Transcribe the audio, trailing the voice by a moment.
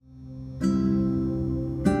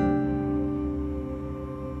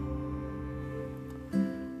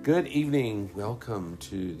Good evening. Welcome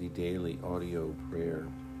to the Daily Audio Prayer.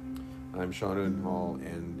 I'm Sean Odenhall,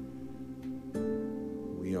 and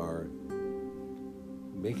we are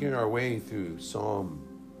making our way through Psalm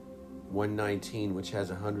 119, which has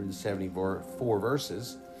 174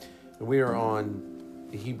 verses. And we are on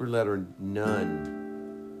the Hebrew letter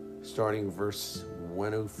Nun, starting verse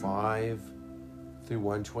 105 through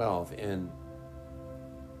 112. And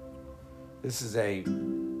this is a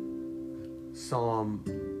psalm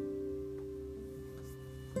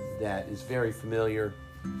that is very familiar.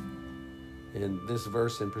 In this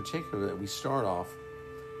verse in particular that we start off,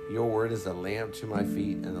 your word is a lamp to my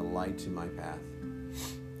feet and a light to my path.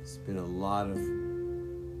 There's been a lot of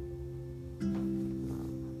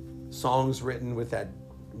songs written with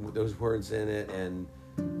those words in it, and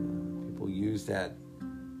people use that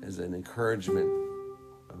as an encouragement,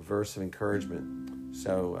 a verse of encouragement.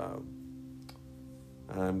 So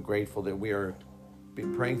I'm grateful that we are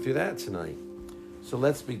praying through that tonight. So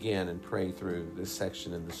let's begin and pray through this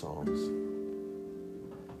section in the Psalms.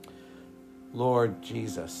 Lord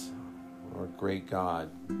Jesus, our great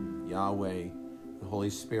God, Yahweh, the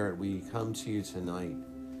Holy Spirit, we come to you tonight,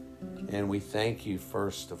 and we thank you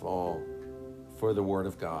first of all for the Word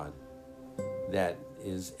of God that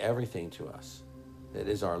is everything to us, that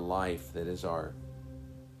is our life, that is our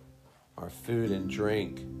food and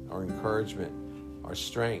drink, our encouragement, our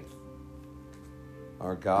strength,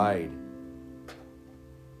 our guide.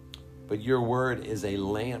 But your word is a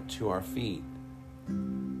lamp to our feet.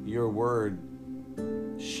 Your word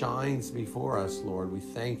shines before us, Lord. We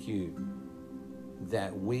thank you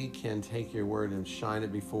that we can take your word and shine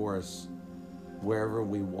it before us wherever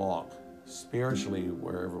we walk, spiritually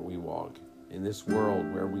wherever we walk, in this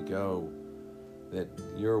world where we go, that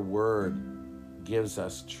your word gives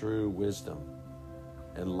us true wisdom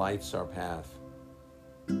and lights our path.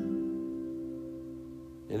 And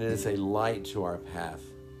it is a light to our path,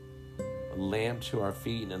 a lamp to our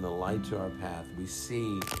feet and a light to our path. We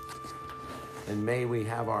see, and may we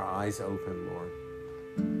have our eyes open, Lord.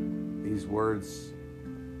 These words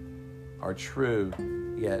are true,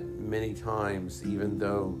 yet many times, even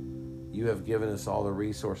though you have given us all the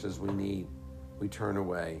resources we need, we turn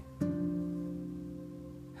away.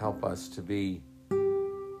 Help us to be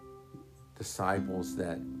disciples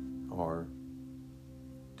that are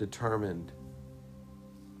determined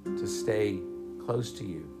to stay close to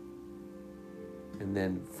you and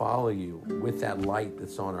then follow you with that light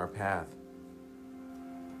that's on our path.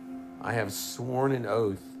 I have sworn an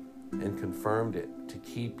oath and confirmed it to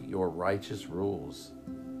keep your righteous rules.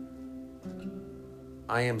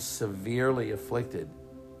 I am severely afflicted.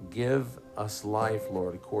 Give us life,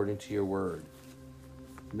 Lord, according to your word.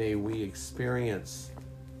 May we experience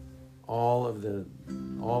all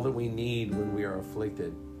that we need when we are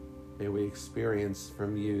afflicted. May we experience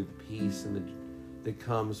from you the peace that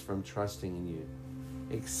comes from trusting in you.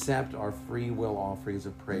 Accept our free will offerings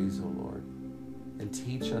of praise, O Lord, and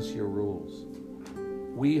teach us your rules.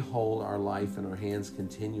 We hold our life in our hands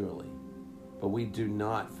continually, but we do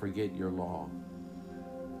not forget your law.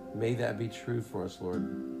 May that be true for us,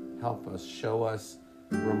 Lord. Help us, show us,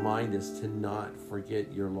 remind us to not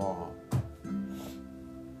forget your law.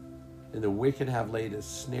 And the wicked have laid a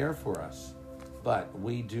snare for us, but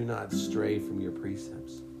we do not stray from your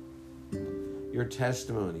precepts. Your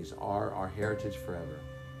testimonies are our heritage forever,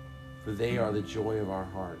 for they are the joy of our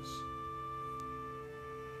hearts.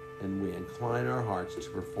 And we incline our hearts to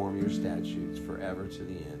perform your statutes forever to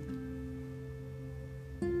the end.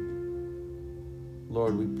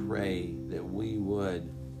 Lord, we pray that we would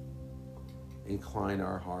incline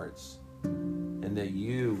our hearts and that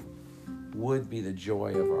you would be the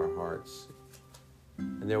joy of our hearts,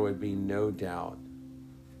 and there would be no doubt,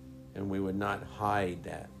 and we would not hide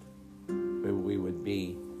that, but we would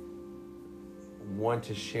want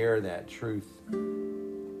to share that truth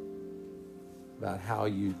about how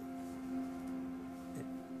you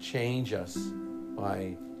change us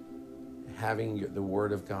by having the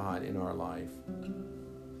word of God in our life.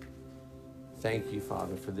 Thank you,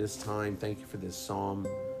 Father, for this time. Thank you for this psalm.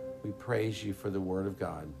 We praise you for the word of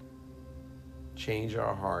God. Change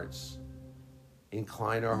our hearts.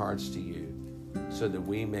 Incline our hearts to you so that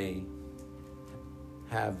we may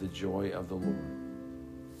have the joy of the Lord.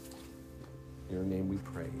 In your name we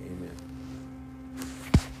pray. Amen.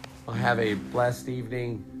 I'll have a blessed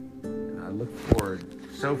evening, and I look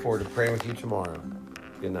so forward to praying with you tomorrow.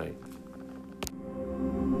 Good night.